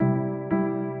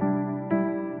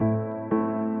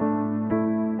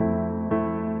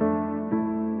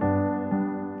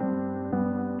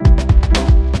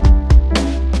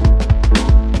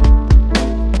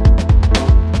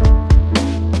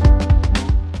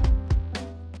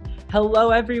Hello,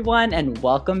 everyone, and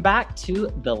welcome back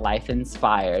to The Life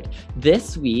Inspired.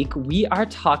 This week, we are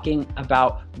talking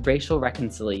about racial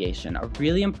reconciliation, a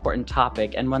really important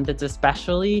topic and one that's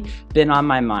especially been on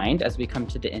my mind as we come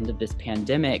to the end of this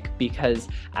pandemic, because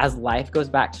as life goes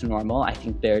back to normal, I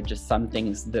think there are just some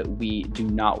things that we do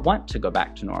not want to go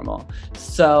back to normal.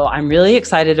 So I'm really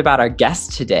excited about our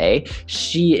guest today.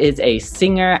 She is a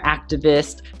singer,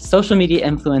 activist, social media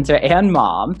influencer, and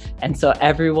mom. And so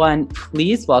everyone,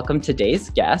 please welcome today's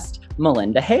guest,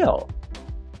 Melinda Hale.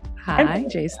 Hi,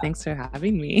 Jace. Thanks for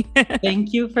having me.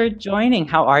 Thank you for joining.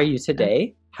 How are you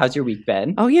today? How's your week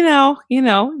been? Oh, you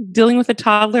know, dealing with a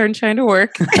toddler and trying to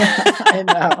work. I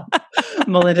know.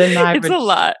 Melinda and I, it's a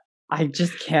lot. I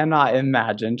just cannot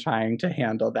imagine trying to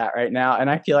handle that right now. And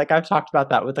I feel like I've talked about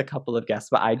that with a couple of guests,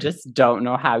 but I just don't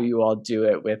know how you all do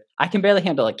it I can barely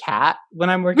handle a cat when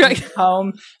I'm working at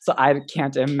home. So I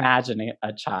can't imagine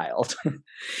a child.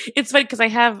 It's funny because I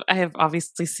have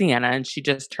obviously Sienna and she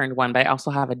just turned 1, but I also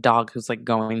have a dog who's like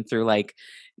going through like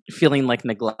feeling like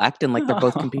neglect and like they're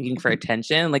both competing for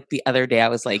attention. Like the other day I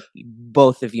was like,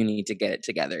 both of you need to get it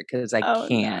together because I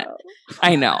can't. No.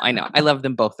 I know. I love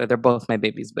them both. They're both my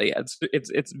babies, but yeah,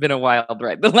 it's been a wild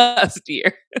ride the last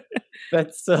year.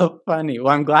 That's so funny.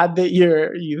 Well, I'm glad that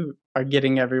you are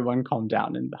getting everyone calmed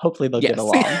down and hopefully they'll get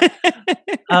along.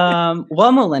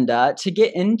 Well, Melinda, to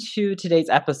get into today's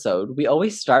episode, we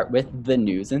always start with the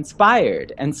news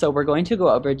inspired. And so we're going to go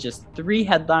over just 3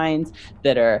 headlines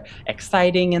that are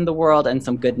exciting in the world and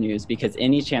some good news, because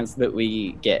any chance that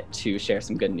we get to share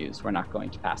some good news, we're not going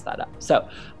to pass that up. So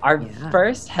our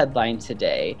first headline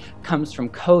today comes from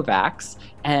COVAX,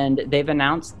 and they've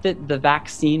announced that the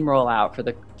vaccine rollout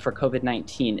for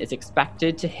COVID-19 is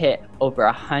expected to hit over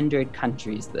 100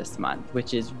 countries this month,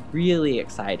 which is really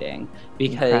exciting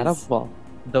because incredible.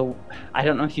 I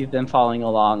don't know if you've been following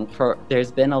along,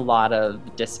 there's been a lot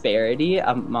of disparity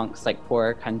amongst like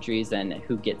poorer countries and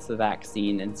who gets the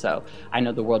vaccine. And so I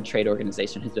know the World Trade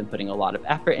Organization has been putting a lot of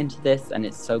effort into this, and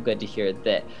it's so good to hear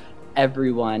that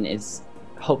everyone is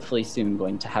hopefully soon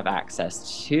going to have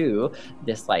access to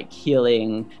this like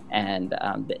healing and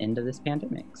the end of this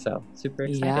pandemic. So super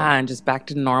excited. Yeah, and just back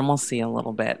to normalcy a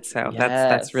little bit. So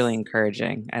that's really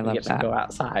encouraging. I love that. To go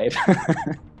outside.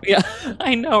 Yeah,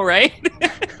 I know, right?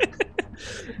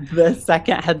 The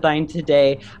second headline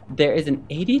today, there is an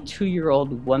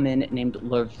 82-year-old woman named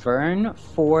Laverne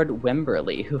Ford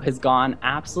Wimberly who has gone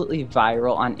absolutely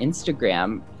viral on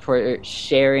Instagram for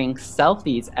sharing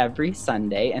selfies every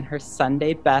Sunday and her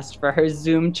Sunday best for her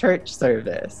Zoom church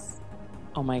service.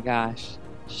 Oh my gosh.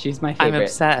 She's my favorite. I'm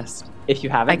obsessed. If you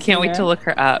haven't, I can't wait to look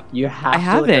her up. You have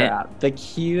to look her up. The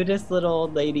cutest little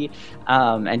old lady,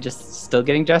 and just still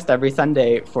getting dressed every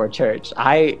Sunday for church.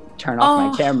 I turn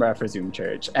off my camera for Zoom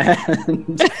church,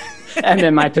 and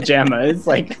in my pajamas,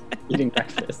 like eating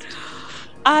breakfast.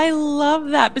 I love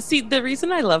that. But see, the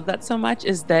reason I love that so much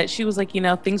is that she was like,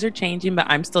 things are changing, but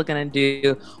I'm still going to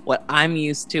do what I'm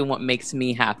used to and what makes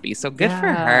me happy. So good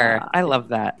for her. I love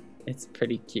that. It's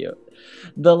pretty cute.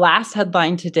 The last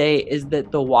headline today is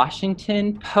that the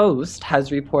Washington Post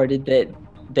has reported that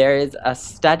there is a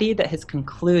study that has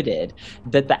concluded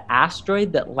that the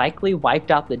asteroid that likely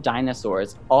wiped out the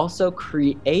dinosaurs also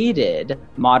created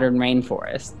modern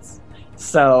rainforests.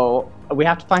 So we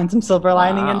have to find some silver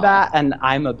lining in that. And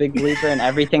I'm a big believer in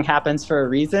everything happens for a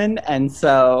reason. And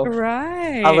so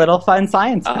a little fun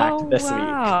science fact this week.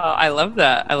 I love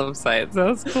that. I love science.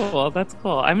 That's cool. That's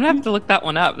cool. I'm going to have to look that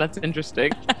one up. That's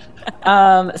interesting.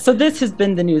 So this has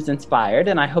been the News Inspired.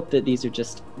 And I hope that these are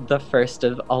just the first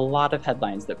of a lot of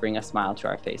headlines that bring a smile to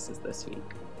our faces this week.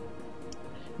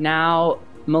 Now,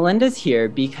 Melinda's here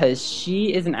because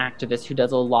she is an activist who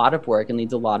does a lot of work and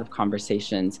leads a lot of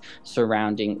conversations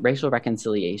surrounding racial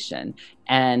reconciliation.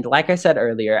 And like I said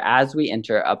earlier, as we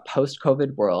enter a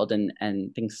post-COVID world and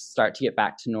things start to get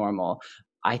back to normal,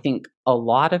 I think a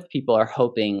lot of people are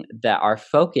hoping that our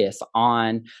focus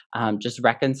on just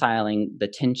reconciling the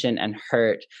tension and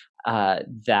hurt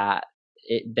that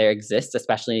there exists,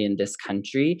 especially in this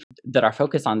country, that our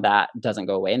focus on that doesn't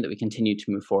go away and that we continue to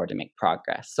move forward and make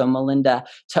progress. So Melinda,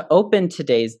 to open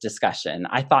today's discussion,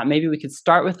 I thought maybe we could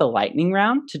start with a lightning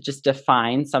round to just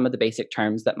define some of the basic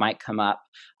terms that might come up.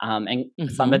 And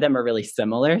some of them are really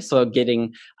similar. So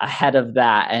getting ahead of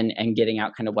that and getting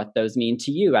out kind of what those mean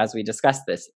to you as we discuss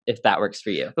this, if that works for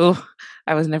you. Oh,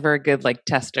 I was never a good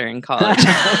tester in college.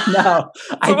 No.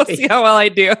 We'll see how well I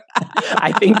do.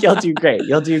 I think you'll do great.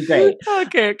 You'll do great.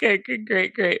 Okay.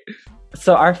 Great.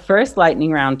 So our first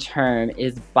lightning round term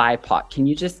is BIPOC. Can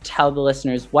you just tell the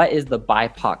listeners what is the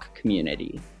BIPOC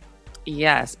community?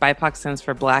 Yes, BIPOC stands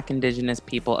for Black, Indigenous,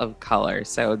 People of Color.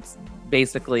 So it's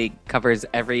basically covers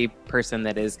every person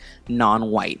that is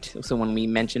non-white. So when we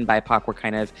mention BIPOC, we're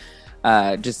kind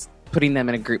of just putting them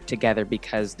in a group together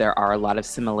because there are a lot of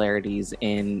similarities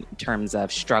in terms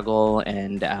of struggle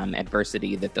and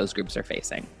adversity that those groups are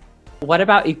facing. What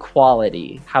about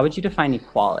equality? How would you define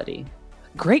equality?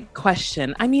 Great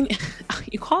question. I mean,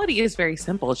 equality is very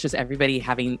simple. It's just everybody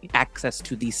having access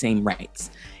to the same rights.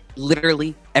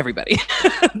 Literally everybody.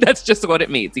 That's just what it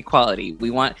means, equality. We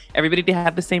want everybody to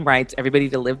have the same rights, everybody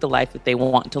to live the life that they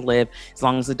want to live, as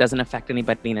long as it doesn't affect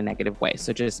anybody in a negative way.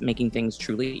 So just making things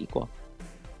truly equal.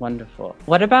 Wonderful.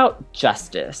 What about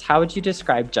justice? How would you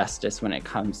describe justice when it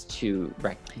comes to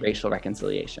racial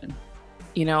reconciliation?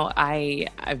 You know,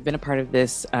 I've been a part of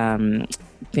this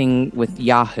thing with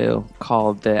Yahoo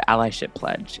called the Allyship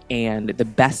Pledge, and the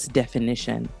best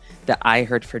definition that I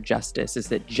heard for justice is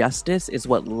that justice is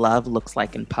what love looks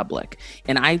like in public.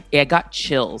 And I got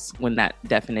chills when that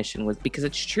definition was, because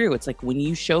it's true. It's like when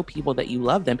you show people that you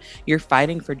love them, you're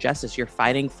fighting for justice, you're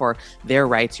fighting for their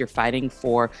rights, you're fighting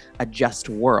for a just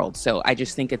world. So I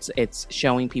just think it's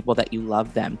showing people that you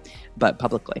love them, but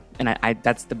publicly. And I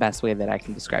that's the best way that I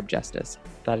can describe justice.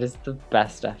 That is the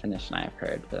best definition I've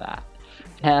heard for that.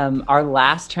 Our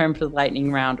last term for the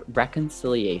lightning round,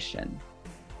 reconciliation.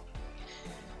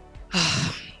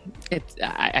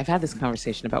 I've had this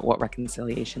conversation about what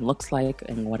reconciliation looks like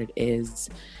and what it is.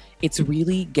 It's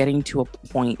really getting to a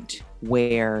point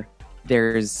where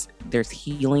there's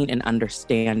healing and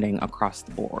understanding across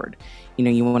the board. You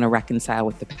know, you want to reconcile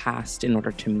with the past in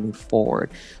order to move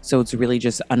forward. So it's really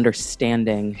just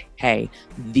understanding, hey,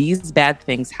 these bad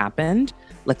things happened.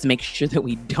 Let's make sure that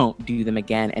we don't do them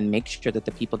again, and make sure that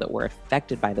the people that were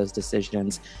affected by those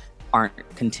decisions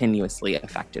aren't continuously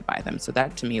affected by them. So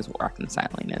that to me is what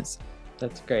reconciling is.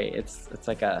 That's great. It's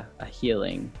like a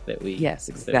healing that we Yes,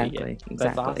 exactly.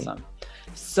 That's awesome.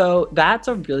 So that's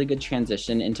a really good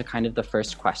transition into kind of the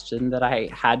first question that I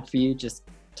had for you, just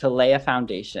to lay a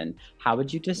foundation. How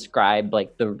would you describe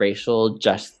like the racial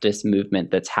justice movement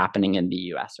that's happening in the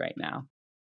US right now?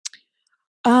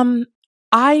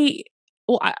 I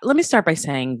let me start by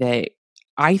saying that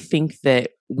I think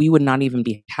that we would not even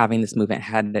be having this movement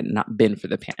had it not been for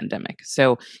the pandemic.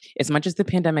 So, as much as the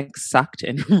pandemic sucked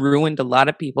and ruined a lot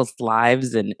of people's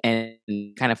lives and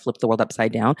kind of flipped the world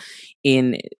upside down,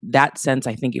 in that sense,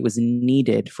 I think it was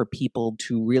needed for people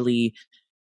to really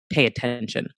pay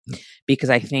attention, because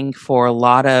I think for a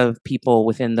lot of people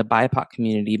within the BIPOC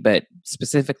community, but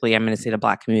specifically, I'm going to say the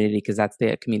Black community because that's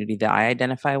the community that I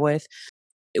identify with,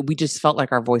 we just felt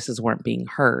like our voices weren't being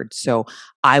heard. So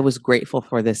I was grateful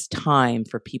for this time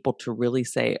for people to really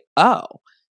say, oh,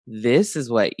 this is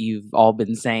what you've all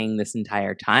been saying this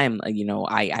entire time. You know,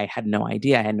 I had no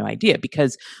idea. I had no idea.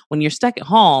 Because when you're stuck at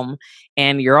home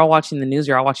and you're all watching the news,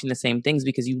 you're all watching the same things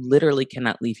because you literally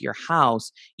cannot leave your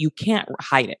house. You can't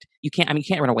hide it. You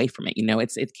can't run away from it. You know,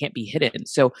 it can't be hidden.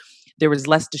 So there was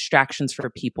less distractions for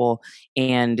people,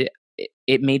 and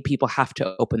it made people have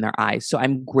to open their eyes. So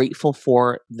I'm grateful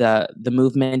for the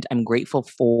movement. I'm grateful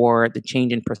for the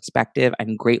change in perspective.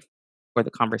 I'm grateful for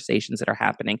the conversations that are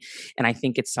happening. And I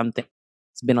think it's something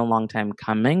that's been a long time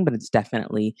coming, but it's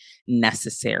definitely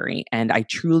necessary. And I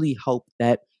truly hope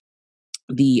that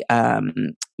the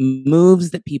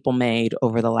moves that people made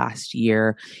over the last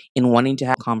year in wanting to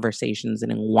have conversations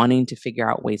and in wanting to figure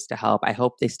out ways to help, I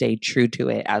hope they stay true to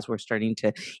it as we're starting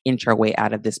to inch our way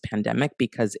out of this pandemic,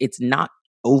 because it's not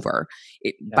over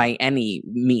by any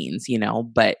means, you know,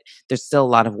 but there's still a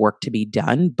lot of work to be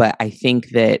done. But I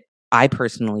think that I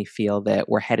personally feel that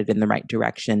we're headed in the right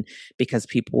direction because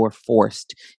people were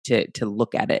forced to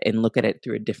look at it and look at it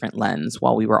through a different lens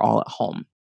while we were all at home.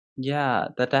 Yeah,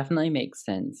 that definitely makes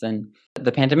sense. And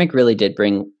the pandemic really did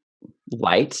bring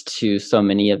light to so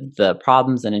many of the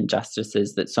problems and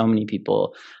injustices that so many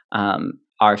people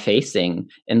are facing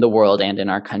in the world and in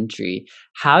our country.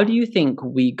 How do you think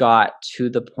we got to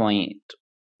the point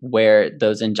where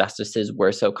those injustices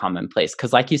were so commonplace?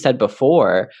 Because, like you said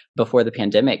before the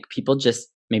pandemic, people just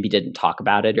maybe didn't talk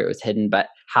about it or it was hidden. But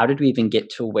how did we even get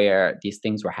to where these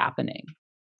things were happening?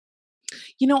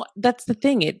 You know, that's the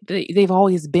thing. They've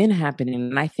always been happening,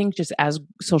 and I think just as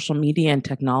social media and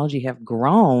technology have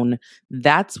grown,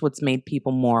 that's what's made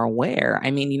people more aware.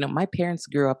 I mean, you know, my parents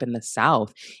grew up in the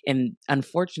South, and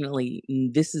unfortunately,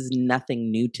 this is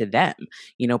nothing new to them.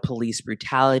 You know, police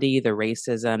brutality, the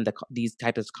racism, these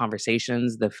types of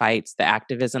conversations, the fights, the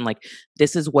activism, like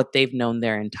this is what they've known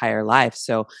their entire life.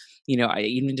 So, you know,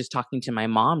 even just talking to my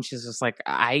mom, she's just like,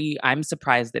 I'm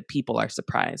surprised that people are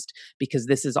surprised because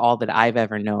this is all that I've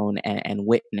ever known and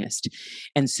witnessed.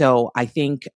 And so I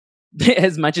think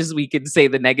as much as we could say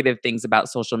the negative things about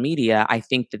social media, I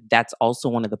think that that's also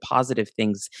one of the positive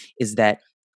things is that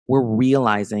we're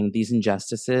realizing these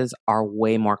injustices are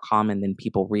way more common than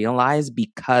people realize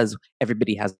because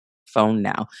everybody has a phone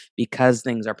now, because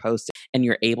things are posted and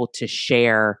you're able to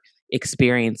share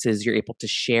experiences, you're able to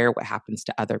share what happens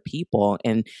to other people.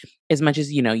 And as much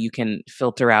as, you can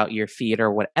filter out your feed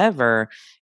or whatever,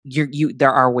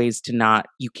 there are ways to not,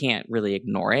 you can't really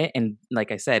ignore it. And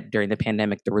like I said, during the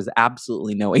pandemic there was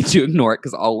absolutely no way to ignore it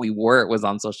because all we were was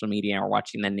on social media or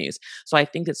watching the news. So I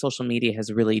think that social media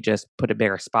has really just put a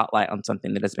bigger spotlight on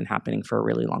something that has been happening for a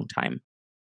really long time.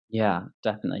 Yeah,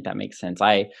 definitely. That makes sense.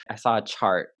 I saw a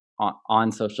chart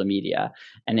on social media,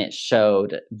 and it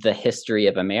showed the history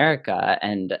of America,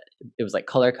 and it was like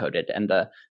color coded. And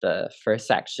the first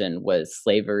section was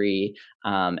slavery.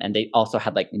 And they also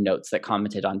had like notes that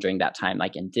commented on during that time,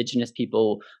 like indigenous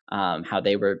people, how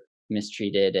they were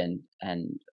mistreated, and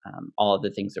all of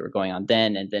the things that were going on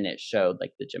then. And then it showed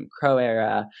like the Jim Crow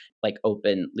era, like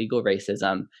open legal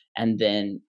racism. And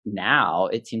then now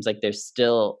it seems like there's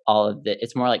still all of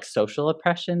it's more like social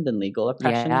oppression than legal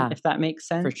oppression, Yeah, if that makes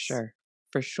for sense. sure.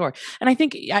 For sure. And I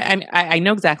think I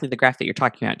know exactly the graph that you're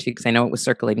talking about too, because I know it was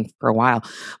circulating for a while.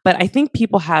 But I think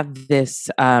people have this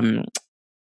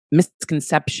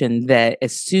misconception that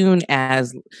as soon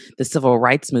as the civil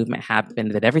rights movement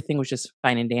happened, that everything was just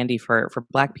fine and dandy for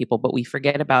Black people. But we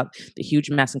forget about the huge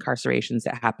mass incarcerations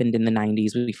that happened in the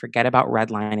 90s. We forget about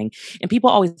redlining. And people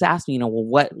always ask me, well,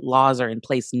 what laws are in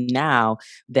place now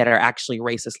that are actually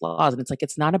racist laws? And it's like,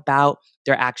 it's not about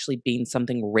there actually being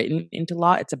something written into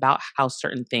law. It's about how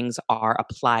certain things are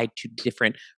applied to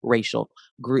different racial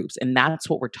groups. And that's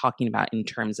what we're talking about in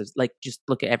terms of, like, just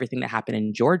look at everything that happened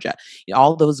in Georgia.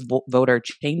 All those voter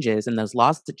changes and those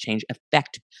laws that change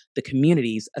affect the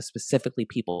communities of specifically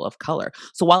people of color.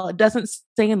 So while it doesn't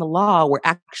say in the law, we're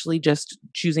actually just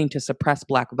choosing to suppress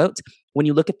Black votes. When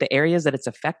you look at the areas that it's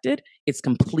affected, it's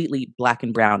completely Black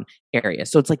and brown areas.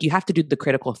 So it's like you have to do the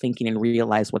critical thinking and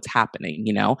realize what's happening.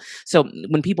 So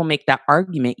when people make that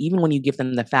argument, even when you give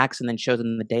them the facts and then show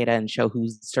them the data and show who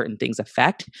certain things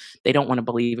affect, they don't want to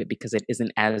believe it because it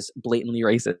isn't as blatantly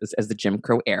racist as the Jim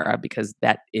Crow era, because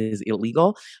that is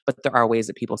illegal. But there are ways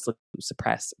that people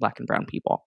suppress Black and brown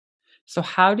people. So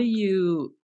how do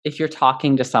you, if you're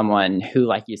talking to someone who,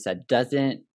 like you said,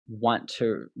 doesn't want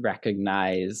to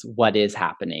recognize what is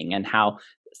happening and how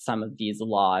some of these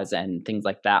laws and things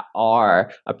like that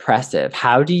are oppressive,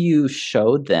 how do you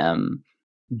show them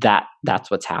that that's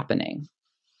what's happening?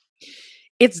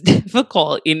 It's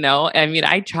difficult. I mean,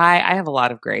 I have a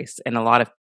lot of grace and a lot of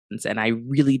patience, and I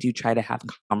really do try to have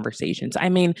conversations. I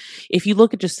mean, if you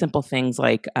look at just simple things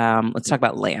like, let's talk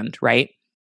about land, right?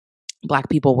 Black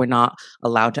people were not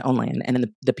allowed to own land. And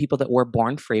then the people that were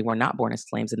born free were not born as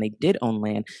slaves and they did own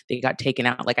land. They got taken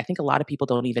out. Like, I think a lot of people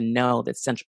don't even know that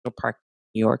Central Park,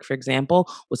 New York, for example,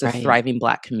 was a Right. thriving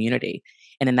Black community.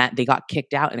 And in that, they got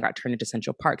kicked out and got turned into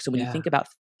Central Park. So when you Yeah. think about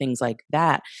things like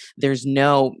that, this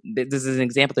is an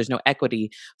example, there's no equity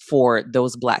for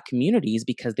those Black communities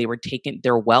because they were taken,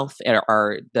 their wealth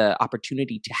or the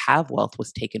opportunity to have wealth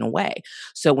was taken away.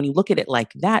 So when you look at it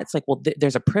like that, it's like, well,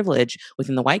 there's a privilege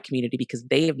within the white community because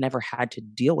they have never had to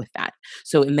deal with that.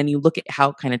 So, and then you look at how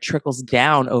it kind of trickles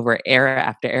down over era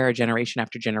after era, generation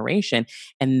after generation.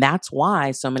 And that's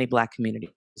why so many Black communities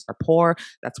are poor.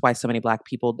 That's why so many Black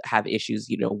people have issues,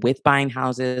 with buying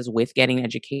houses, with getting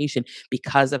education,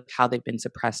 because of how they've been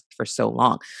suppressed for so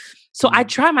long. So I Mm.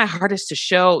 try my hardest to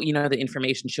show, the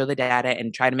information, show the data,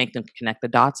 and try to make them connect the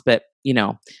dots. But,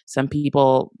 some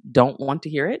people don't want to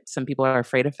hear it. Some people are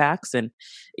afraid of facts. And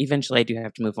eventually I do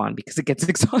have to move on because it gets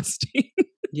exhausting.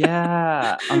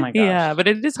 Yeah. Oh my Yeah, gosh. but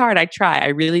it is hard. I try. I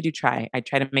really do try. I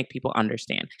try to make people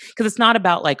understand because it's not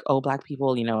about like, oh, Black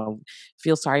people,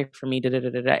 feel sorry for me. Da, da, da,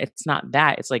 da, da. It's not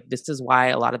that. It's like this is why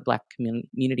a lot of Black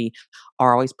community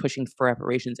are always pushing for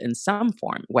reparations in some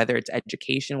form, whether it's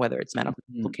education, whether it's medical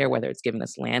Mhm. care, whether it's giving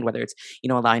us land, whether it's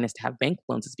allowing us to have bank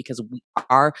loans. It's because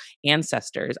our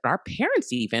ancestors and our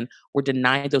parents even were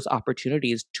denied those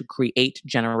opportunities to create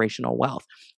generational wealth.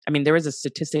 I mean, there was a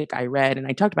statistic I read, and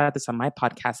I talked about this on my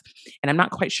podcast, and I'm not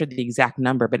quite sure the exact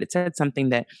number, but it said something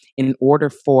that in order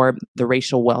for the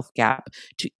racial wealth gap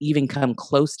to even come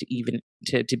close to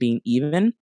to being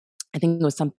even, I think it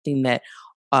was something that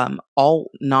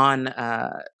all non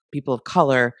people of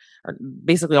color, or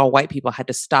basically all white people, had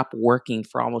to stop working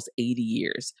for almost 80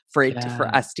 years for Yeah.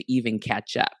 us to even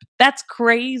catch up. That's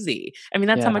crazy. I mean,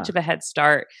 that's how much Yeah. of a head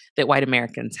start that white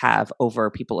Americans have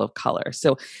over people of color.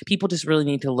 So people just really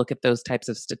need to look at those types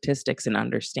of statistics and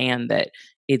understand that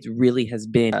it really has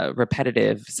been a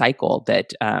repetitive cycle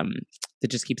that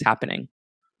just keeps happening.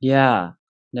 Yeah.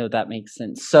 No, that makes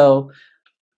sense. So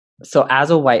as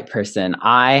a white person,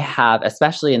 I have,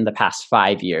 especially in the past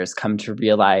 5 years, come to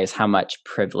realize how much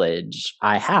privilege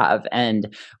I have,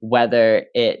 and whether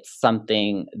it's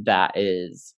something that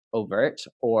is overt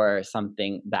or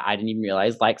something that I didn't even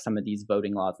realize, like some of these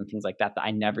voting laws and things like that, that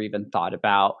I never even thought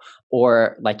about,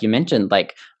 or like you mentioned,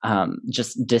 like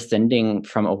just descending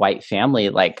from a white family,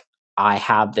 like I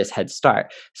have this head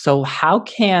start. So how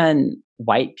can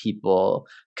white people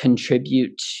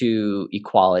contribute to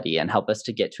equality and help us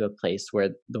to get to a place where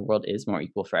the world is more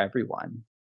equal for everyone?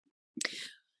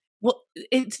 Well,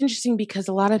 it's interesting because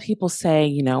a lot of people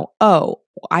say, oh,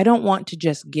 I don't want to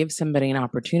just give somebody an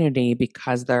opportunity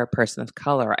because they're a person of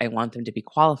color. I want them to be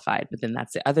qualified. But then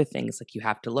that's the other thing. It's like you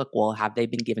have to look, well, have they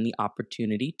been given the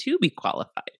opportunity to be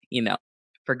qualified?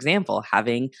 For example,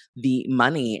 having the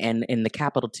money and the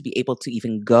capital to be able to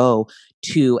even go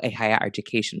to a higher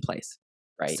education place.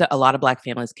 Right. So a lot of Black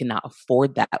families cannot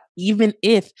afford that, even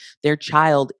if their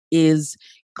child is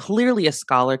clearly a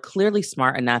scholar, clearly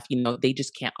smart enough, they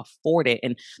just can't afford it.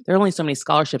 And there are only so many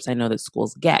scholarships I know that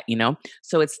schools get.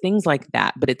 So it's things like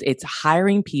that. But it's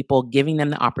hiring people, giving them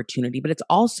the opportunity, but it's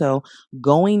also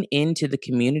going into the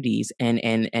communities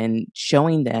and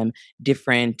showing them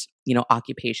different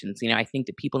occupations. I think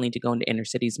that people need to go into inner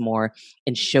cities more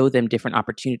and show them different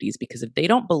opportunities, because if they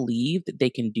don't believe that they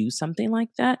can do something like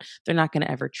that, they're not going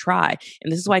to ever try. And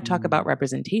this is why I talk about Mm.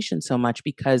 representation so much,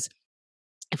 because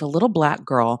if a little Black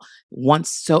girl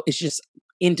is just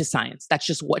into science, that's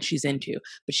just what she's into,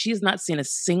 but she has not seen a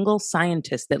single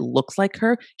scientist that looks like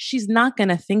her, she's not going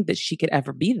to think that she could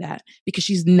ever be that, because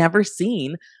she's never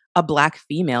seen a Black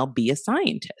female be a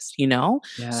scientist. So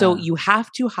Yeah. you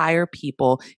have to hire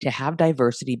people to have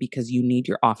diversity, because you need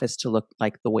your office to look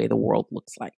like the way the world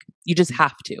looks like. You just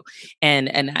have to. And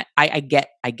I get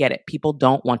it. People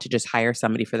don't want to just hire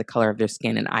somebody for the color of their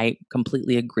skin, and I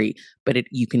completely agree. But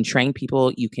you can train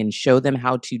people, you can show them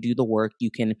how to do the work,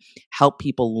 you can help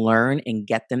people learn and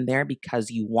get them there, because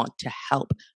you want to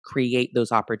help create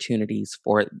those opportunities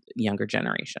for younger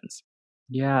generations.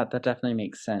 Yeah, that definitely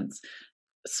makes sense.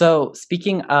 So,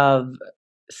 speaking of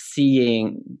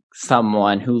seeing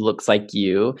someone who looks like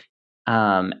you,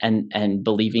 and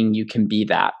believing you can be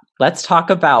that, let's talk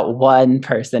about one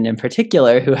person in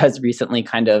particular who has recently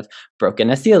kind of broken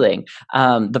a ceiling.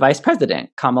 The Vice President,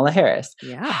 Kamala Harris.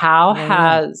 Yeah. How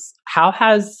Yeah, yeah.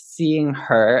 has seeing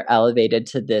her elevated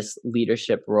to this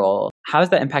leadership role? How has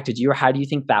that impacted you, or how do you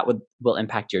think that would will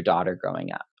impact your daughter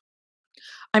growing up?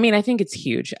 I mean, I think it's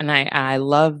huge, and I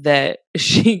love that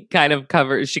she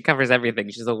covers everything.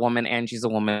 She's a woman and she's a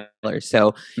woman of color,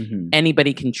 so Hmm.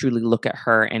 anybody can truly look at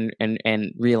her and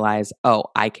realize, oh,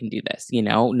 I can do this.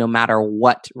 No matter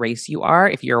what race you are,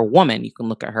 if you're a woman, you can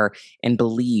look at her and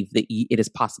believe that it is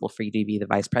possible for you to be the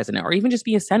vice president, or even just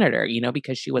be a senator.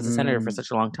 Because she was a senator for Mm.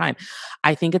 such a long time.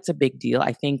 I think it's a big deal.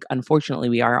 I think, unfortunately,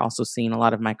 we are also seeing a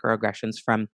lot of microaggressions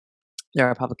from the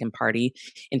Republican Party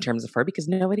in terms of her, because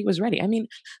nobody was ready. I mean,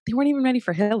 they weren't even ready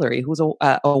for Hillary, who was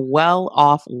a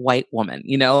well-off white woman.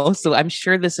 So I'm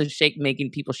sure this is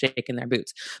making people shake in their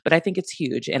boots. But I think it's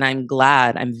huge, and I'm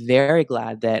very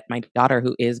glad that my daughter,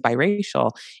 who is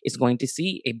biracial, is going to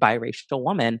see a biracial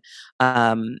woman.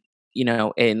 In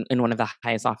one of the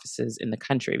highest offices in the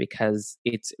country, because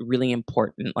it's really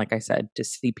important, like I said, to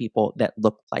see people that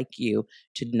look like you,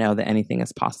 to know that anything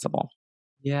is possible.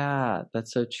 Yeah,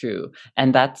 that's so true.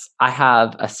 And I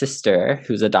have a sister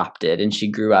who's adopted and she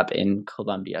grew up in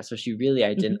Colombia. So she really Mhm.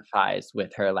 identifies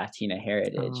with her Latina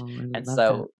heritage. Oh, I And love that.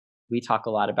 so we talk a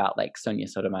lot about like Sonia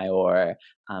Sotomayor,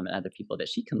 and other people that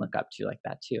she can look up to like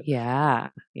that too. Yeah,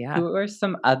 yeah. Who are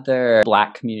some other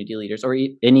Black community leaders, or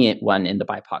anyone in the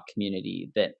BIPOC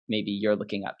community that maybe you're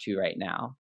looking up to right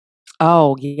now?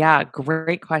 Oh, yeah,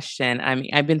 great question. I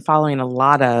mean, I've been following a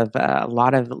lot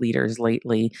of leaders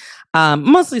lately,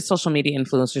 mostly social media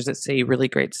influencers that say really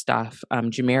great stuff.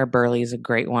 Jameer Burley is a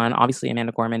great one. Obviously,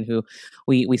 Amanda Gorman, who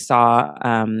we saw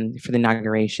for the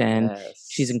inauguration,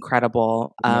 she's Yes,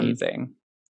 incredible. amazing.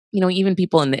 Even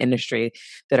people in the industry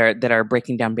that are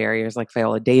breaking down barriers, like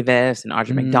Viola Davis and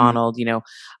Audra Mm, McDonald.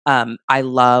 I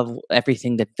love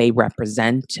everything that they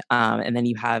represent. And then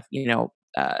you have,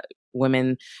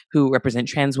 women who represent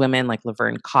trans women, like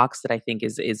Laverne Cox, that I think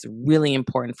is really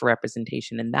important for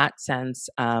representation in that sense.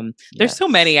 There's so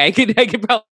yes. many I could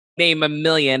probably name a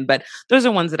million, but those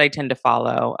are ones that I tend to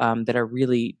follow, that are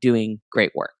really doing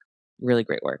great work, really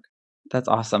great work. That's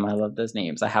awesome. I love those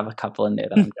names. I have a couple in there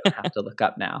that I'm gonna have to look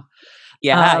up now.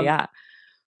 Yeah, Um, yeah.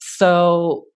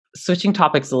 so switching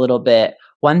topics a little bit,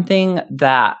 one thing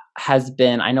that has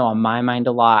been, I know, on my mind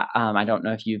a lot, I don't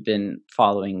know if you've been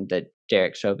following the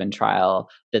Derek Chauvin trial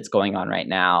that's going on right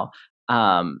now,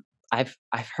 I've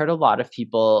heard a lot of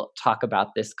people talk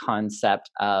about this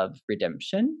concept of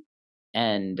redemption,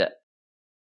 and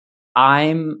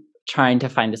I'm trying to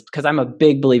find this because I'm a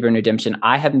big believer in redemption.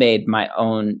 I have made my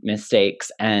own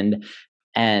mistakes and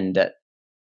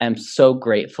am so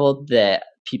grateful that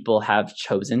people have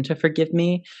chosen to forgive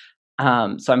me.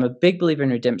 So I'm a big believer in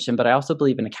redemption, but I also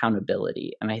believe in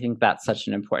accountability. And I think that's such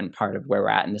an important part of where we're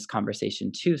at in this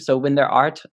conversation too. So when there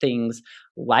are things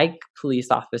like police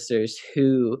officers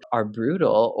who are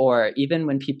brutal, or even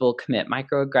when people commit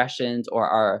microaggressions or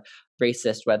are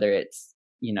racist, whether it's,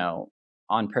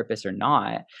 on purpose or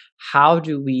not, how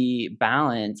do we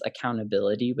balance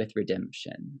accountability with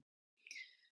redemption?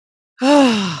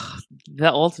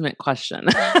 The ultimate question.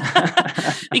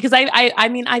 Because I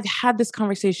mean, I've had this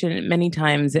conversation many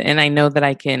times, and I know that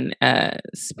I can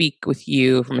speak with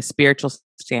you from a spiritual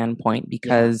standpoint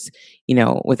because,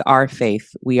 with our faith,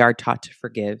 we are taught to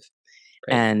forgive.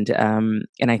 Right. And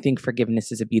I think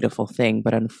forgiveness is a beautiful thing,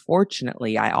 but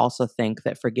unfortunately, I also think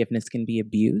that forgiveness can be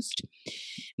abused.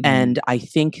 And I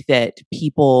think that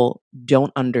people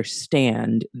don't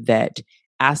understand that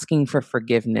asking for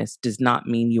forgiveness does not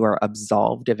mean you are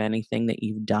absolved of anything that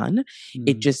you've done.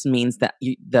 It just means that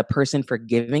the person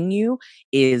forgiving you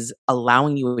is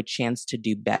allowing you a chance to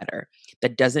do better.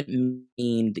 That doesn't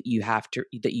mean that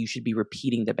that you should be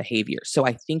repeating the behavior. So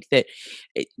I think that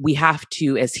we have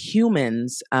to, as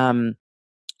humans,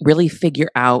 really figure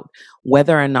out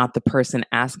whether or not the person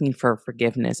asking for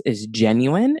forgiveness is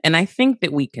genuine. And I think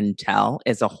that we can tell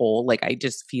as a whole. Like, I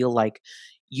just feel like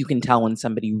you can tell when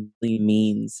somebody really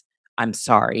means, I'm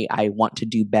sorry, I want to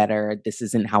do better. This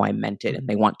isn't how I meant it. And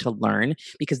they want to learn,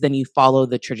 because then you follow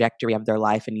the trajectory of their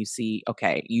life and you see,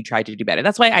 okay, you tried to do better.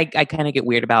 That's why I kind of get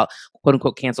weird about quote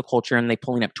unquote cancel culture and they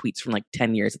pulling up tweets from like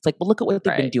 10 years. It's like, well, look at what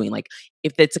they've been doing. Like,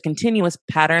 if it's a continuous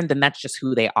pattern, then that's just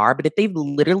who they are. But if they've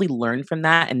literally learned from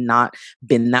that and not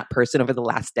been that person over the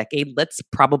last decade, let's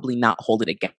probably not hold it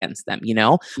against them,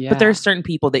 Yeah. But there are certain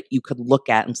people that you could look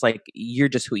at and it's like, you're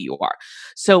just who you are.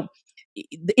 So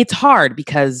it's hard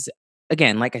because,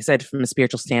 again, like I said, from a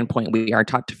spiritual standpoint, we are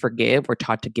taught to forgive. We're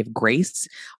taught to give grace.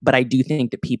 But I do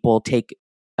think that people take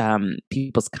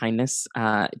people's kindness,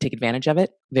 take advantage of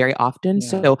it very often. Yeah.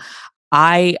 So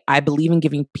I believe in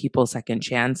giving people second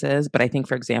chances. But I think,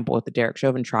 for example, with the Derek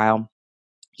Chauvin trial,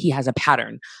 he has a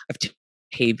pattern of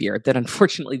behavior that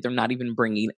unfortunately they're not even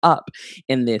bringing up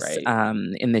in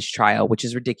this trial, which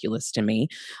is ridiculous to me.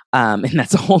 And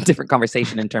that's a whole different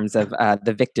conversation in terms of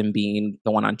the victim being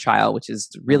the one on trial, which is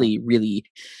really, really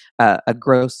a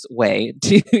gross way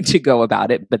to go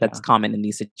about it. But that's common in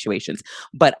these situations.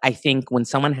 But I think when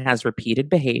someone has repeated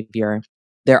behavior,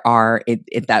 at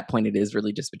that point, it is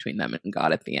really just between them and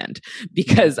God at the end,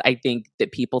 because I think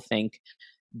that people think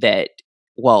that,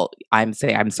 well, I'm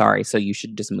sorry, so you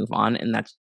should just move on. And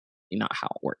that's not how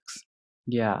it works.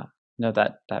 Yeah, no,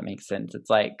 that makes sense. It's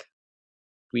like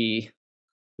we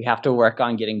have to work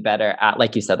on getting better at,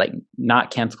 like you said, like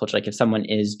not cancel culture. Like if someone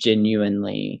is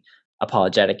genuinely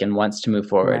apologetic and wants to move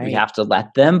forward, we have to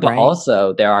let them, but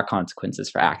also there are consequences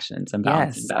for actions and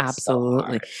balancing. Yes,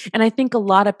 absolutely. And I think a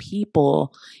lot of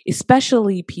people,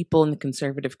 especially people in the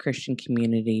conservative Christian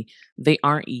community, they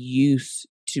aren't used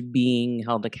to being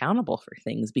held accountable for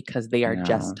things because they are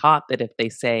just taught that if they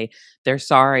say they're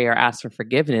sorry or ask for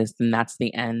forgiveness, then that's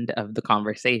the end of the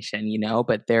conversation,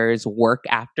 but there's work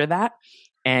after that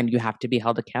and you have to be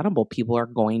held accountable. People are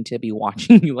going to be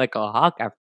watching you like a hawk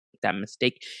after that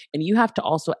mistake, and you have to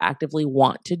also actively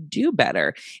want to do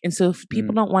better. And so if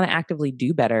people don't want to actively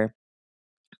do better,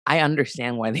 I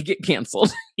understand why they get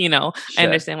canceled. I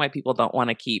understand why people don't want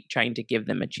to keep trying to give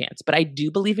them a chance. But I do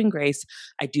believe in grace.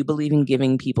 I do believe in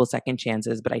giving people second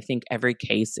chances. But I think every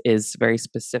case is very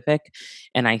specific.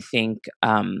 And I think,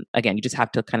 again, you just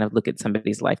have to kind of look at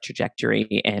somebody's life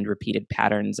trajectory and repeated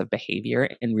patterns of behavior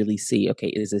and really see, okay,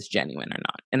 is this genuine or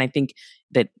not? And I think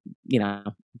that,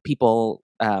 people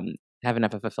have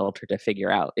enough of a filter to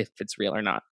figure out if it's real or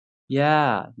not.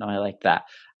 Yeah, no, I like that.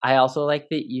 I also like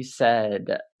that you said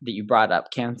that you brought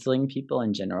up canceling people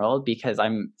in general, because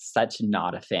I'm such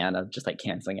not a fan of just like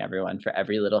canceling everyone for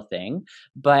every little thing.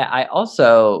 But I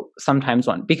also sometimes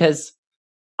want, because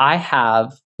I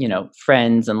have,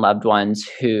 friends and loved ones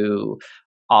who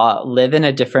live in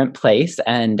a different place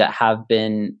and have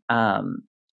been,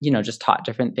 just taught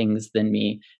different things than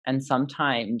me. And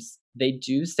sometimes they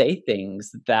do say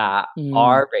things that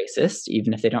are racist,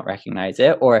 even if they don't recognize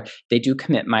it, or they do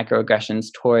commit microaggressions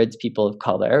towards people of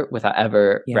color without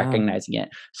ever recognizing it.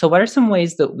 So what are some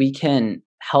ways that we can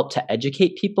help to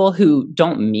educate people who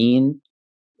don't mean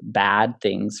bad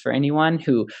things for anyone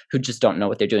who just don't know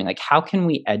what they're doing. Like, how can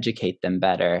we educate them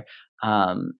better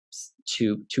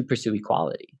to pursue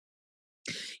equality?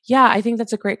 Yeah, I think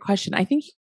that's a great question. I think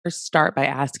you first start by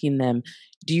asking them,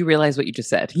 do you realize what you just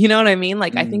said? You know what I mean?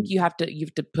 Like I think Mm, you have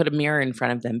to put a mirror in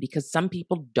front of them because some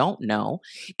people don't know.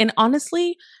 And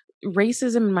honestly,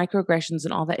 racism and microaggressions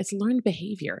and all that, it's learned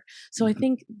behavior. So I mhm,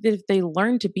 think that if they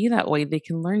learn to be that way, they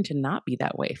can learn to not be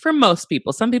that way. For most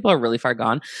people, some people are really far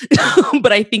gone.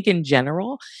 But I think in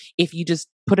general, if you just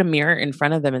put a mirror in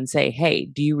front of them and say, "Hey,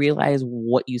 do you realize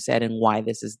what you said and why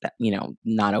this is that,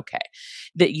 not okay?"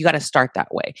 That you got to start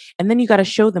that way. And then you got to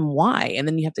show them why. And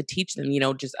then you have to teach them,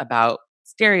 just about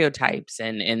stereotypes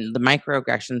and the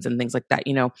microaggressions and things like that.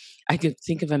 I could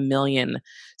think of a million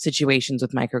situations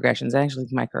with microaggressions. I actually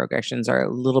think microaggressions are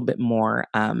a little bit more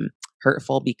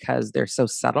hurtful because they're so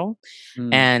subtle.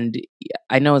 mm, And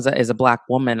I know as a Black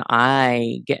woman,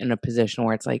 I get in a position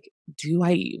where it's like, do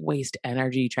I waste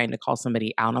energy trying to call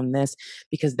somebody out on this?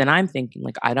 Because then I'm thinking,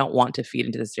 like, I don't want to feed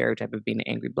into the stereotype of being an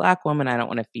angry Black woman. I don't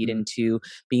want to feed mm, into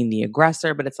being the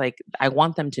aggressor, but it's like, I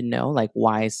want them to know, like,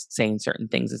 why saying certain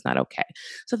things is not okay.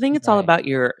 So I think it's all right. about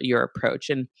your approach.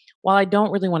 And while I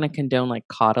don't really want to condone like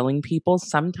coddling people,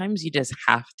 sometimes you just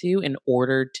have to in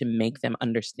order to make them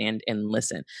understand and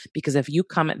listen. Because if you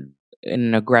come in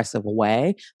an aggressive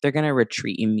way, they're going to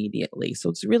retreat immediately. So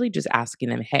it's really just asking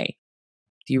them, hey,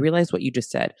 do you realize what you just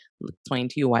said? I'll explain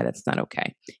to you why that's not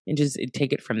okay. And just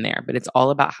take it from there. But it's all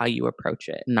about how you approach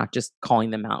it, not just calling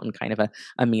them out in kind of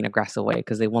a mean, aggressive way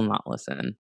because they will not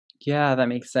listen. Yeah, that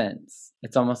makes sense.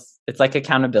 It's like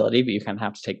accountability, but you kind of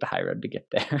have to take the high road to get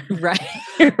there. Right.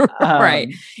 Right.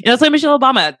 um, It's like Michelle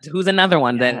Obama, who's another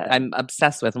one that yeah, I'm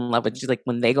obsessed with and love with. She's like,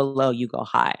 when they go low, you go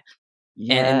high. And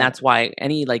yeah, that's why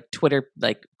any like Twitter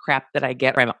like crap that I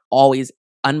get, I'm always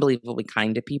unbelievably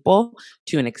kind to people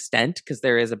to an extent because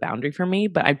there is a boundary for me,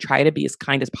 but I try to be as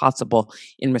kind as possible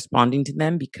in responding to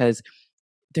them because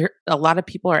there a lot of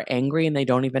people are angry and they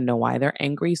don't even know why they're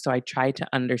angry. So I try to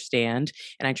understand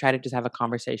and I try to just have a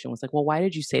conversation with like, well, why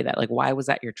did you say that? Like, why was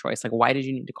that your choice? Like, why did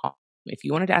you need to call? If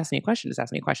you wanted to ask me a question, just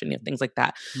ask me a question, things like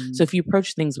that. So mm. if you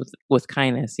approach things with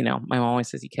kindness, my mom always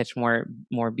says you catch more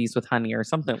bees with honey or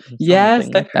something Yes,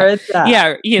 something I've like that. heard that.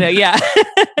 Yeah, yeah.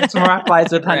 It's more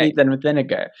flies with honey Right. than with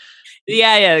vinegar.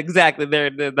 Yeah, exactly.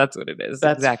 That's what it is.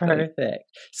 That's Exactly. perfect.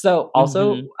 So,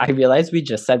 also, Mhm. I realized we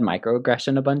just said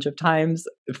microaggression a bunch of times.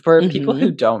 For people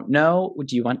who Mhm. don't know,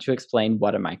 do you want to explain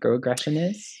what a microaggression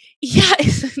is? Yeah,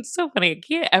 it's so funny. I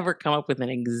can't ever come up with an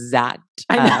exact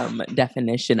I know.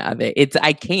 definition of it.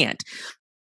 I can't.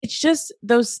 It's just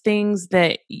those things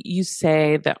that you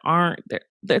say that aren't there.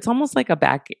 It's almost like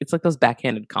it's like those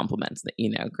backhanded compliments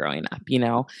that, growing up.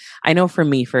 I know for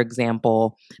me, for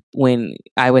example, when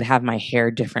I would have my hair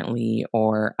differently,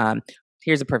 or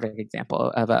here's a perfect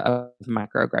example of a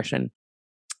microaggression.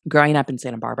 Growing up in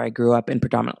Santa Barbara, I grew up in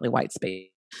predominantly white space,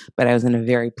 but I was in a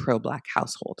very pro Black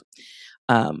household.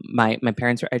 My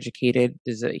parents were educated.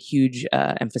 There's a huge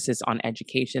emphasis on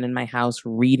education in my house,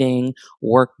 reading,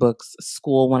 workbooks,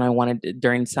 school. When I wanted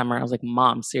during summer, I was like,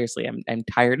 "Mom, seriously, I'm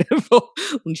tired of."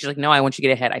 And she's like, "No, I want you to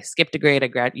get ahead." I skipped a grade. I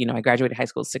graduated high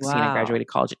school at 16. I Wow. graduated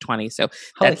college at 20. So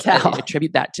Holy I cow.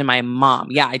 attribute that to my mom.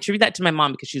 Yeah, I attribute that to my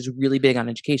mom because she was really big on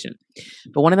education.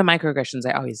 But one of the microaggressions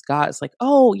I always got is like,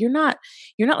 "Oh, you're not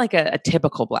like a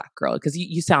typical Black girl because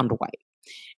you sound white."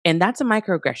 And that's a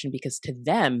microaggression because to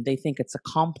them, they think it's a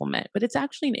compliment, but it's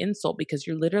actually an insult because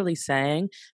you're literally saying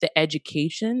that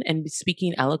education and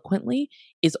speaking eloquently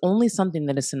is only something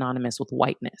that is synonymous with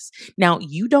whiteness. Now,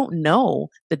 you don't know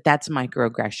that that's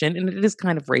microaggression and it is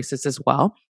kind of racist as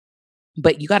well,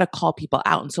 but you got to call people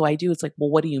out. And so I do, it's like,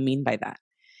 well, what do you mean by that?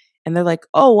 And they're like,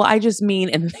 "Oh, well, I just mean,"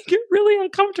 and they get really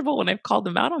uncomfortable when I've called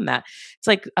them out on that. It's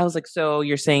like, I was like, "So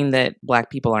you're saying that Black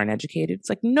people aren't educated?" It's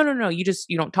like, "No, no, no. You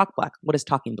don't talk Black. What is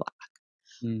talking Black?"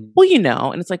 Mm,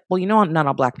 Well, and it's like, well, not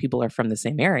all Black people are from the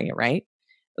same area, right?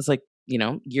 It's like,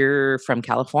 you're from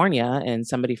California and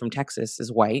somebody from Texas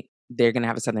is white. They're going to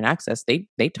have a Southern accent.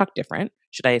 They talk different.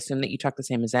 Should I assume that you talk the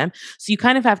same as them? So you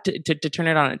kind of have to turn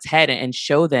it on its head and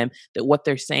show them that what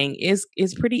they're saying is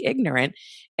pretty ignorant,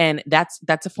 and that's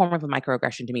a form of a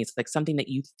microaggression to me. It's like something that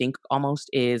you think almost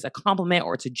is a compliment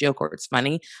or it's a joke or it's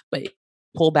funny, but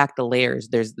pull back the layers.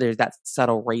 There's that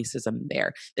subtle racism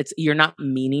there. That's You're not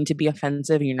meaning to be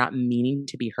offensive. You're not meaning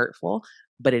to be hurtful,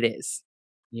 but it is.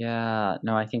 yeah.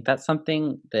 No, I think that's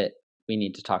something that we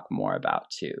need to talk more about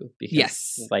too, because,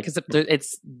 Yes, like, because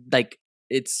it's like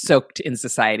it's soaked in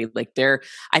society. Like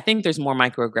I think there's more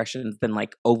microaggressions than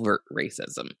like overt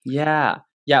racism. yeah.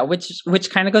 Yeah, which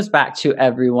kind of goes back to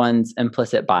everyone's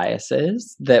implicit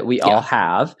biases that we all Yeah.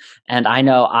 have. And I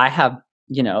know I have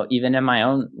even in my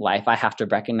own life, I have to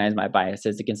recognize my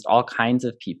biases against all kinds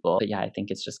of people. But yeah, I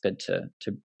think it's just good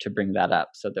to bring that up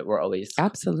so that we're always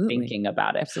Absolutely. thinking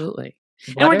about it. Absolutely.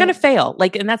 And What we're are gonna fail.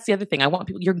 Like, and that's the other thing. I want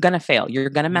people, you're gonna fail. You're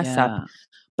gonna mess up. Yeah.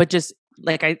 But just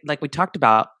like we talked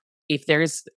about, if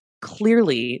there's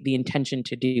clearly the intention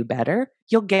to do better,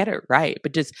 you'll get it right.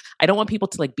 But just I don't want people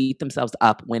to like beat themselves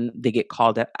up when they get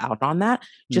called out on that.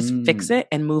 Just fix Mm. it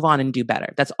and move on and do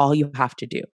better. That's all you have to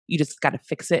do. You just got to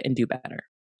fix it and do better.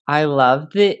 I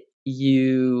love that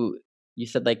you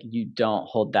said like you don't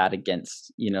hold that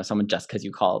against, someone just because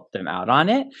you call them out on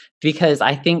it. Because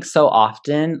I think so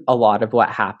often a lot of what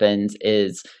happens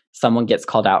is someone gets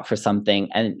called out for something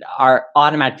and our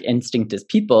automatic instinct as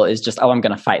people is just, oh, I'm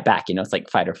gonna fight back. It's like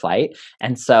fight or flight.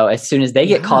 And so as soon as they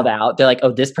get called Yeah. out, they're like,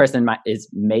 oh, this person is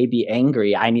maybe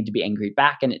angry. I need to be angry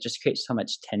back. And it just creates so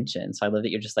much tension. So I love that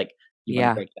you're just like, you want to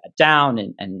Yeah. break that down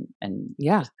and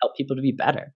Yeah. just help people to be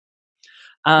better.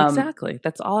 Exactly.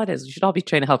 That's all it is. We should all be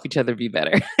trying to help each other be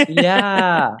better.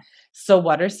 Yeah. So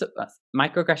what are some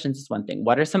microaggressions is one thing.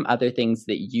 What are some other things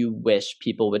that you wish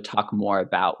people would talk more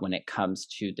about when it comes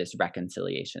to this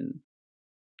reconciliation?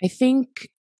 I think,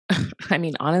 I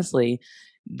mean, honestly,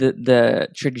 the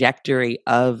trajectory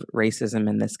of racism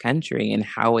in this country and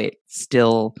how it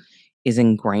still is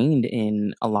ingrained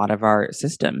in a lot of our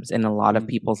systems and a lot of Mm,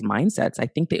 people's mindsets. I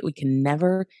think that we can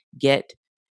never get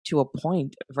to a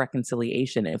point of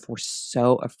reconciliation if we're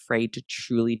so afraid to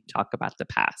truly talk about the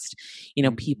past.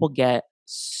 mhm, People get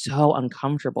so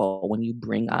uncomfortable when you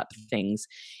bring up things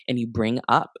and you bring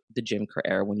up the Jim Crow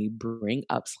era, when you bring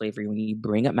up slavery, when you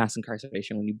bring up mass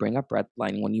incarceration, when you bring up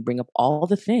redlining, when you bring up all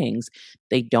the things,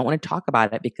 they don't want to talk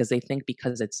about it because they think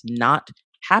because it's not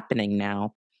happening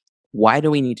now, why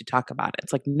do we need to talk about it?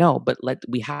 It's like, no, but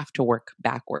we have to work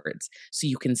backwards so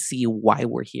you can see why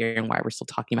we're here and why we're still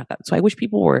talking about that. So I wish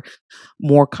people were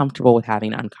more comfortable with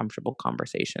having uncomfortable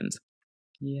conversations.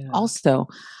 yeah. Also,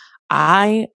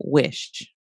 I wish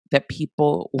that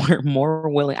people were more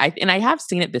willing. And I have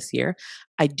seen it this year.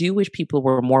 I do wish people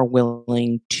were more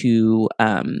willing to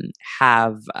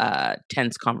have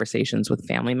tense conversations with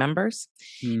family members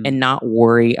and Mm, not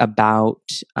worry about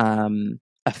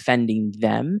offending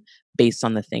them based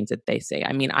on the things that they say.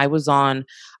 I mean, I was on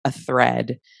a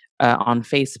thread on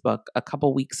Facebook a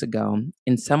couple weeks ago,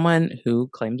 and someone who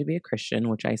claimed to be a Christian,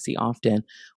 which I see often,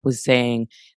 was saying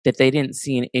that they didn't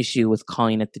see an issue with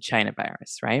calling it the China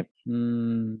virus, right?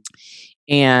 mm,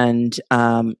 And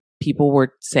people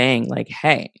were saying, like,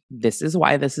 hey, this is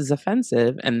why this is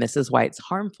offensive and this is why it's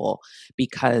harmful.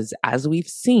 Because as we've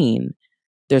seen,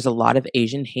 there's a lot of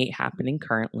Asian hate happening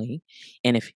currently.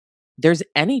 And if there's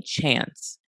any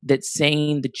chance that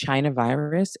saying the China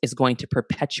virus is going to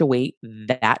perpetuate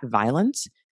that violence,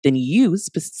 then you,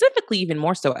 specifically, even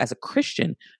more so as a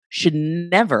Christian, should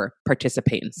never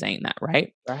participate in saying that,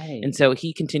 right? And right. so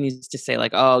he continues to say,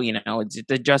 like, oh,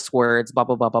 they're just words, blah,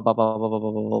 blah, blah, blah, blah, blah, blah, blah,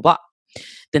 blah, blah, blah, blah.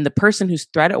 Then the person whose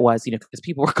threat it was, because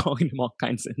people were calling him all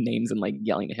kinds of names and like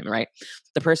yelling at him, right?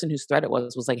 The person whose threat it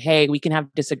was like, hey, we can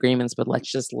have disagreements, but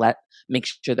let's just make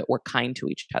sure that we're kind to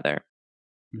each other.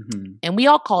 Mhm, And we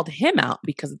all called him out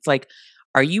because it's like,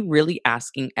 are you really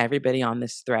asking everybody on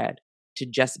this thread to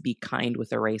just be kind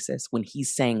with a racist when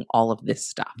he's saying all of this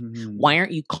stuff? mhm, Why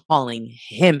aren't you calling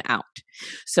him out?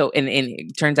 So, and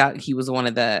it turns out he was one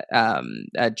of the,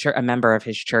 a member of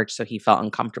his church, so he felt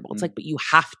uncomfortable. It's mm, like, but you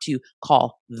have to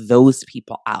call those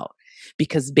people out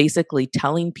because basically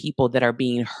telling people that are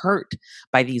being hurt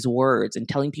by these words and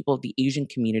telling people of the Asian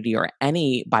community or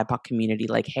any BIPOC community,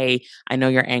 like, hey, I know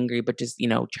you're angry, but just,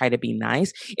 try to be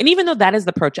nice. And even though that is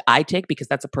the approach I take, because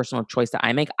that's a personal choice that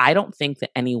I make, I don't think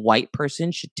that any white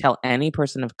person should tell any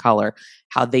person of color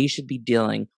how they should be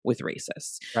dealing with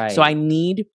racists. So I right.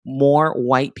 need more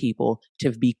white people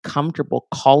to be comfortable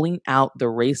calling out the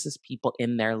racist people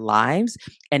in their lives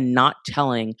and not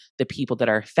telling the people that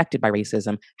are affected by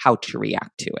racism how to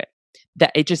react to it.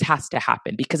 That it just has to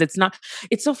happen because it's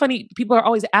so funny. People are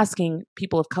always asking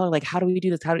people of color, like, how do we do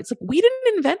this? It's like, we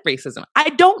didn't invent racism. I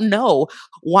don't know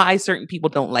why certain people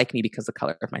don't like me because of the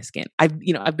color of my skin. I've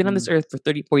been on this Mm, earth for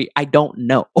 34 years. I don't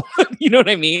know. You know what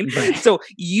I mean? right. So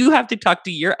you have to talk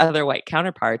to your other white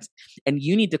counterparts and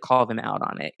you need to call them out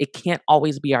on it. It can't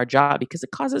always be our job because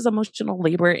it causes emotional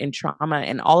labor and trauma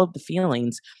and all of the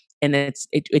feelings. And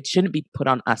it shouldn't be put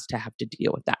on us to have to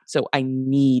deal with that. So I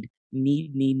need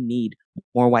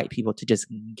more white people to just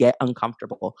get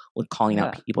uncomfortable with calling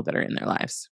out Yeah, people that are in their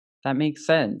lives. that makes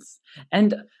sense.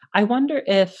 And I wonder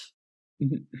if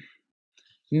m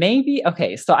maybe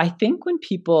okay, so I think when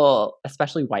people,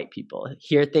 especially white people,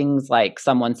 hear things like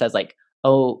someone says like,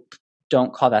 "Oh,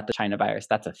 don't call that the China virus.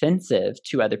 That's offensive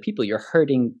to other people. You're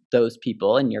hurting those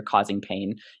people and you're causing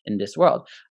pain in this world.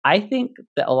 I think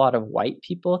that a lot of white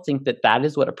people think that that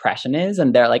is what oppression is.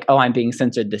 And they're like, oh, I'm being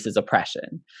censored. This is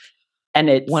oppression. And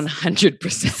it's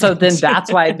 100%. So then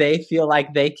that's why they feel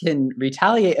like they can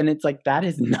retaliate. And it's like, that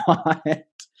is not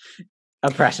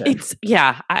oppression.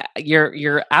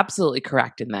 You're absolutely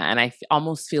correct in that. And I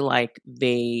almost feel like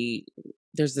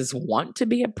there's this want to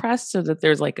be oppressed, so that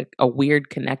there's like a weird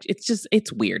connection.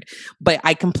 It's weird, but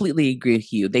I completely agree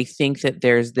with you. They think that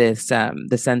there's this,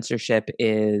 the censorship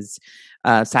is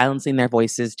silencing their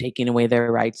voices, taking away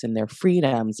their rights and their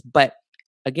freedoms. But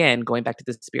again, going back to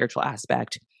the spiritual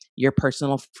aspect, your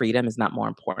personal freedom is not more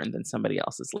important than somebody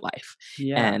else's life.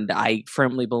 Yeah. And I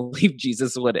firmly believe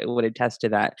Jesus would attest to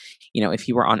that, if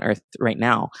he were on earth right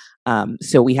now.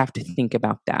 So we have to think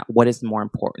about that. What is more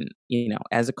important?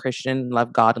 As a Christian,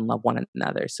 love God and love one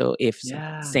another. So if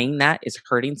saying that is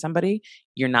hurting somebody,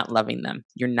 you're not loving them.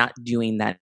 You're not doing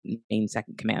that main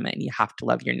second commandment, and you have to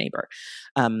love your neighbor.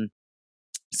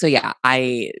 So yeah,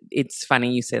 it's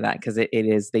funny you say that, because it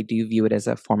is, they do view it as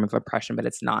a form of oppression, but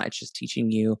it's not. It's just teaching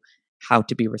you how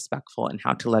to be respectful and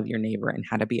how to love your neighbor and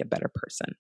how to be a better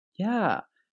person. Yeah.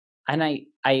 And I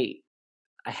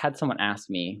had someone ask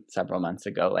me several months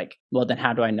ago, like, well, then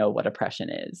how do I know what oppression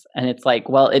is? And it's like,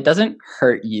 well, it doesn't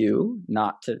hurt you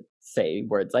not to say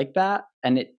words like that.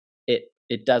 And it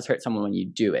does hurt someone when you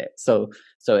do it. So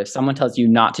if someone tells you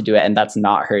not to do it and that's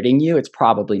not hurting you, it's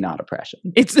probably not oppression.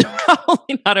 It's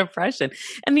probably not oppression.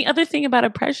 And the other thing about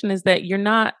oppression is that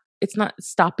it's not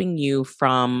stopping you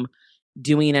from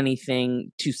doing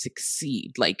anything to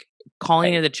succeed. Like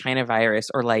calling it the China virus,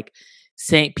 or like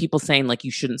people saying like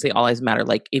you shouldn't say all lives matter.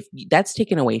 Like if that's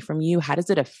taken away from you, how does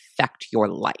it affect your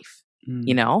life?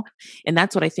 And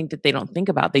that's what I think that they don't think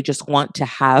about. They just want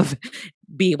to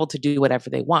be able to do whatever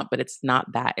they want, but it's not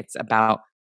that. It's about,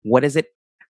 what is it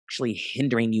actually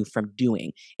hindering you from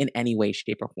doing in any way,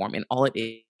 shape, or form? And all it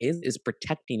is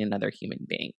protecting another human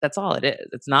being. That's all it is.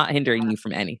 It's not hindering you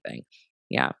from anything.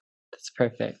 Yeah. That's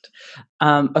perfect.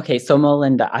 Okay, so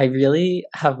Melinda, I really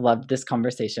have loved this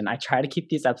conversation. I try to keep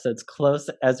these episodes close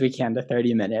as we can to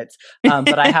 30 minutes,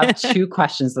 but I have two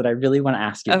questions that I really want to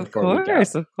ask you before we go.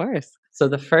 Of course. So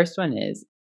the first one is,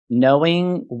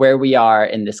 knowing where we are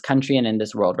in this country and in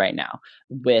this world right now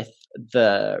with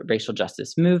the racial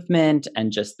justice movement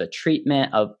and just the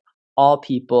treatment of all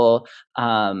people,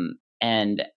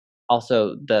 and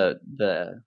also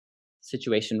the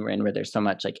situation we're in where there's so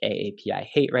much like AAPI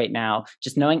hate right now,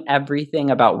 just knowing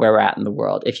everything about where we're at in the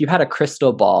world, if you had a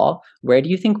crystal ball, where do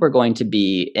you think we're going to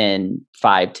be in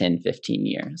 5, 10, 15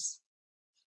 years?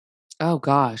 Oh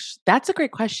gosh, that's a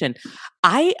great question.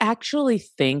 I actually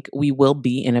think we will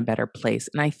be in a better place.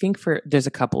 And I think there's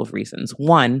a couple of reasons.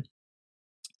 One,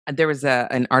 there was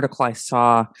an article I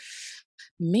saw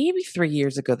maybe 3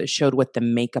 years ago that showed what the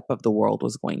makeup of the world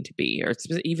was going to be, or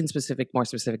more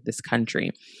specific, this country.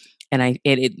 And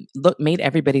it made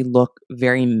everybody look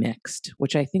very mixed,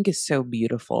 which I think is so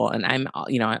beautiful. And I'm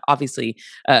obviously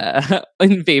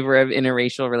in favor of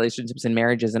interracial relationships and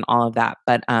marriages and all of that.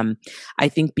 But I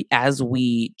think as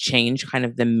we change kind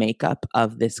of the makeup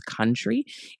of this country,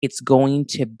 it's going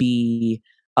to be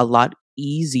a lot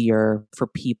easier for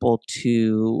people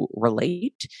to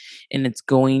relate, and it's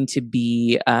going to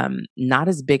be not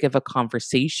as big of a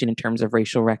conversation in terms of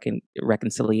racial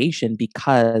reconciliation,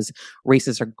 because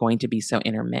races are going to be so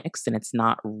intermixed, and it's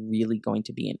not really going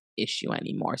to be an issue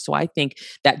anymore. So I think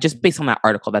that, just based on that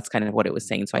article, that's kind of what it was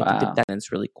saying. So I think that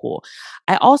is really cool.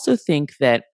 I also think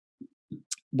that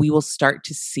we will start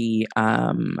to see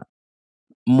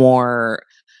more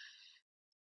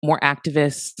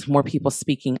activists, more people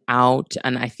speaking out,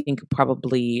 and I think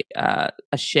probably a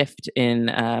shift in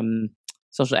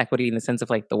social equity, in the sense of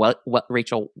like the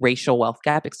racial wealth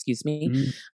gap, because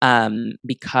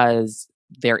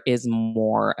there is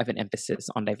more of an emphasis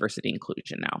on diversity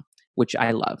inclusion now, which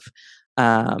I love.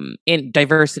 In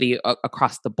diversity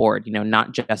across the board,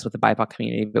 not just with the BIPOC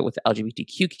community, but with the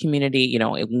LGBTQ community,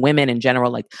 women in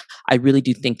general. Like, I really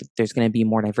do think that there's going to be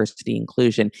more diversity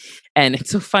inclusion. And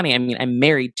it's so funny. I mean, I'm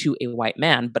married to a white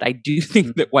man, but I do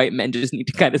think that white men just need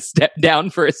to kind of step down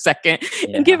for a second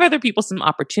and give other people some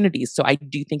opportunities. So I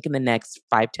do think in the next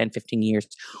 5, 10, 15 years,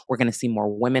 we're going to see more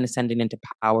women ascending into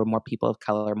power, more people of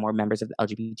color, more members of the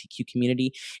LGBTQ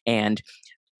community. And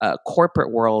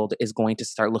corporate world is going to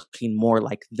start looking more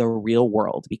like the real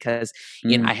world. Because I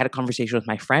Mm. had a conversation with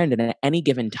my friend, and at any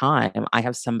given time, I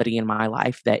have somebody in my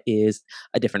life that is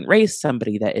a different race,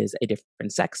 somebody that is a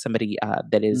different sex, somebody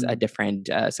that is a Mm. different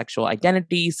sexual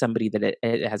identity, somebody that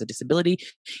it has a disability,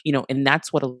 and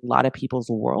that's what a lot of people's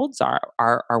worlds are.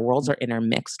 Our worlds are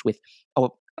intermixed with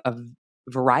a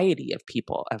variety of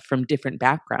people from different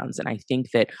backgrounds. And I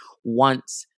think that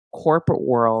once corporate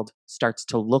world starts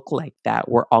to look like that,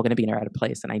 we're all going to be in a better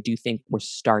place. And I do think we're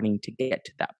starting to get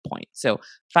to that point. So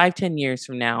 5-10 years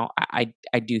from now, I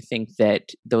do think that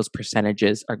those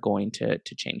percentages are going to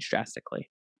change drastically.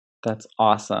 That's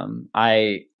awesome.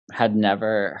 I had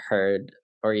never heard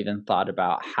or even thought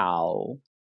about how,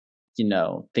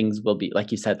 things will be,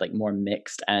 like you said, like more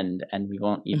mixed, and we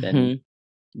won't even, Hmm.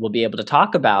 we'll be able to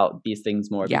talk about these things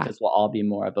more Yeah. because we'll all be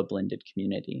more of a blended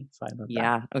community. So I love that.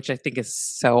 Yeah. Which I think is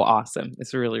so awesome.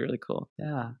 It's really, really cool.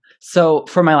 Yeah. So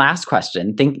for my last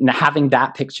question, having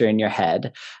that picture in your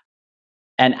head,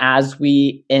 and as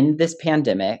we end this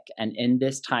pandemic and in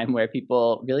this time where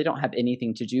people really don't have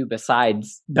anything to do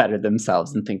besides better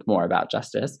themselves and think more about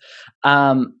justice,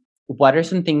 what are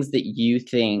some things that you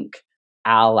think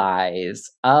allies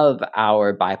of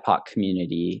our BIPOC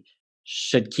community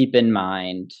should keep in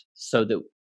mind so that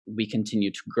we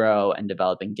continue to grow and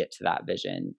develop and get to that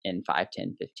vision in 5,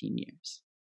 10, 15 years?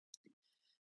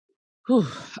 Whew.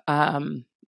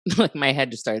 Like my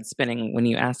head just started spinning when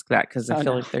you ask that, because I Oh,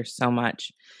 feel no. like there's so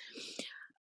much.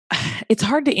 It's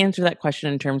hard to answer that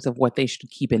question in terms of what they should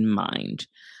keep in mind.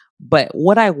 But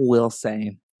what I will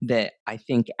say that I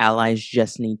think allies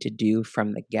just need to do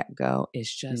from the get go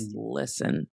is just Mm.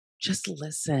 listen. Just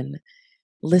listen.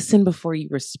 Listen before you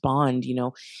respond.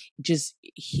 Just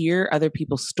hear other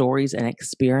people's stories and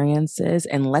experiences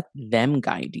and let them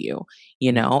guide you,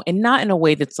 Mm. and not in a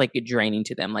way that's like draining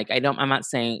to them. Like, I'm not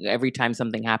saying every time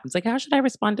something happens, like, how should I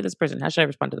respond to this person? How should I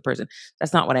respond to the person?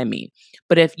 That's not what I mean.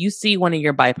 But if you see one of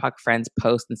your BIPOC friends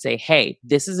post and say, hey,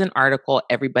 this is an article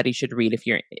everybody should read if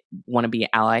you want to be an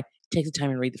ally, take the time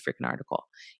and read the freaking article,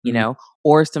 Mm.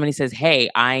 or somebody says,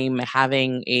 hey, I'm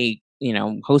having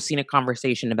hosting a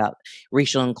conversation about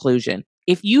racial inclusion.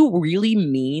 If you really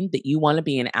mean that you want to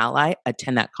be an ally,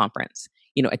 attend that conference.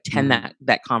 Attend Mhm.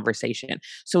 that conversation.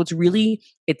 So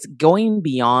it's going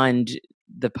beyond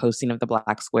the posting of the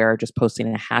black square, or just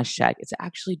posting a hashtag. It's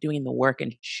actually doing the work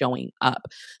and showing up.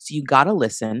 So you got to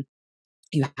listen.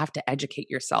 You have to educate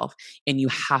yourself, and you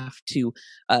have to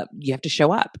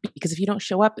show up, because if you don't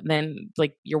show up, then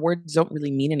like your words don't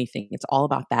really mean anything. It's all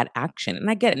about that action.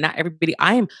 And I get it. Not everybody.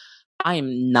 I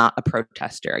am not a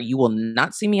protester. You will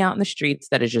not see me out in the streets.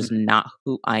 That is just not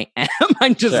who I am.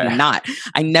 I'm just Sure. not.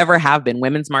 I never have been.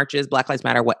 Women's marches, Black Lives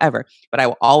Matter, whatever. But I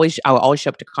will always show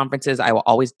up to conferences. I will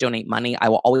always donate money. I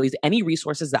will always, any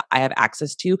resources that I have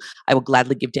access to, I will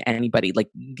gladly give to anybody, like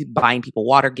buying people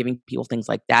water, giving people things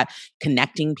like that,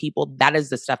 connecting people. That is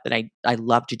the stuff that I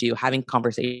love to do, having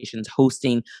conversations,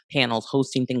 hosting panels,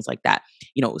 hosting things like that.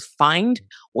 Find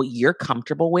what you're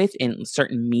comfortable with in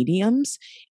certain mediums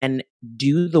and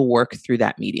do the work through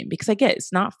that medium, because I get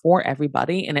it's not for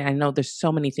everybody. And I know there's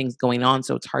so many things going on.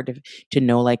 So it's hard to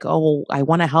know, like, oh, well, I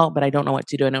want to help, but I don't know what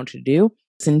to do. I don't know what to do.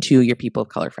 Listen to your people of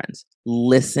color friends,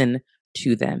 listen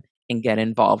to them, and get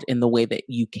involved in the way that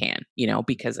you can,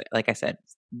 because like I said,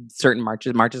 certain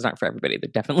marches aren't for everybody.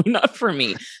 They're definitely not for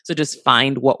me. So just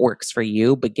find what works for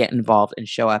you, but get involved and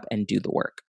show up and do the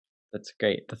work. That's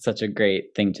great. That's such a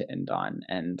great thing to end on.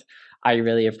 And I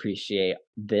really appreciate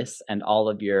this and all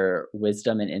of your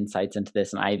wisdom and insights into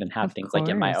this. And I even have Of things like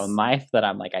in my own course. life that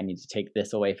I'm like, I need to take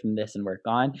this away from this and work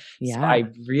on. So Yeah. I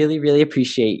really, really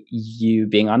appreciate you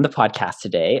being on the podcast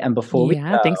today. And before we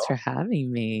Yeah. go, Thanks for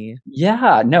having me.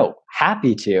 yeah, no,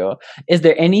 happy to. Is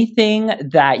there anything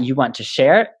that you want to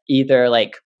share? Either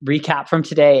like recap from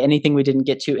today, anything we didn't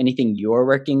get to, anything you're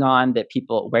working on that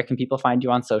where can people find you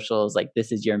on socials? Like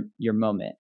this is your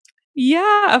moment.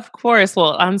 Yeah, of course.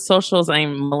 Well, on socials,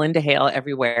 I'm Melinda Hale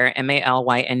everywhere.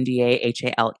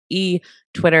 MALYNDAHALE.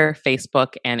 Twitter,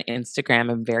 Facebook, and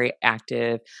Instagram. I'm very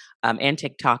active, and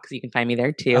TikTok. So you can find me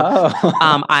there too. Oh.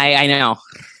 I know.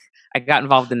 I got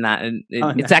involved in that, and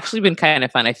Oh, no. it's actually been kind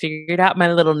of fun. I figured out my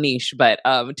little niche, but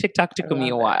TikTok I took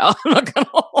me love a it. while. I'm not gonna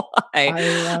lie.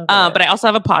 I love But it. I also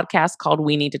have a podcast called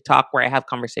We Need to Talk, where I have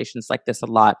conversations like this a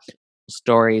lot.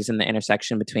 Stories in the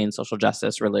intersection between social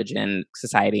justice, religion,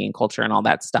 society, and culture, and all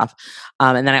that stuff.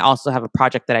 And then I also have a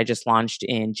project that I just launched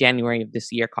in January of this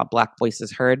year called Black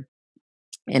Voices Heard.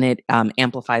 and it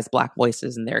amplifies Black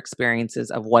voices and their experiences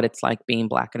of what it's like being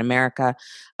Black in America.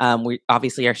 We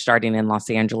obviously are starting in Los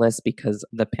Angeles because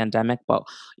of the pandemic, but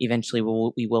eventually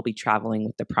we will be traveling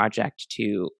with the project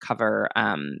to cover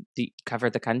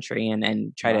the country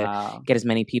and try to get as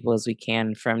many people as we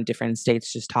can from different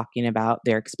states just talking about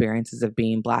their experiences of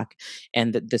being Black.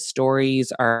 And the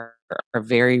stories are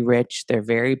very rich, they're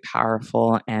very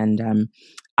powerful, and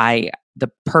the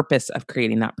purpose of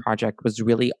creating that project was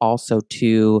really also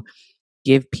to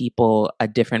give people a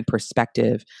different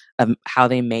perspective of how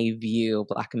they may view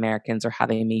Black Americans or how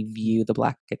they may view the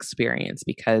Black experience,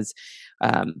 because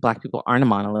Black people aren't a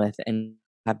monolith and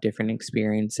have different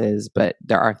experiences, but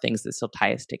there are things that still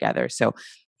tie us together. So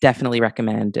definitely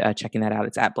recommend checking that out.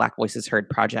 It's at Black Voices Heard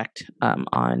Project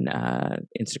on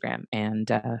Instagram and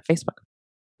Facebook.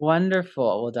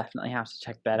 Wonderful. We'll definitely have to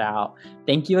check that out.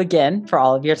 Thank you again for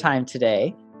all of your time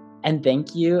today. And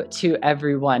thank you to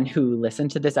everyone who listened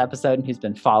to this episode and who's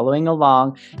been following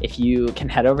along. If you can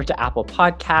head over to Apple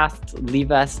Podcasts,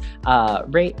 leave us a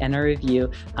rate and a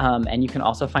review. And you can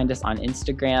also find us on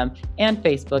Instagram and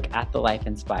Facebook at The Life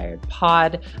Inspired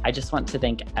Pod. I just want to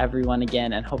thank everyone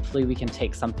again, and hopefully we can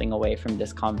take something away from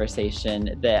this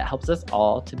conversation that helps us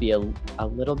all to be a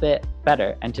little bit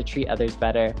better and to treat others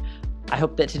better. I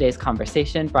hope that today's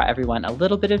conversation brought everyone a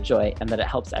little bit of joy and that it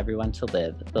helps everyone to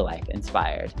live the life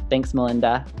inspired. Thanks,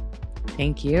 Melinda.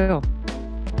 Thank you.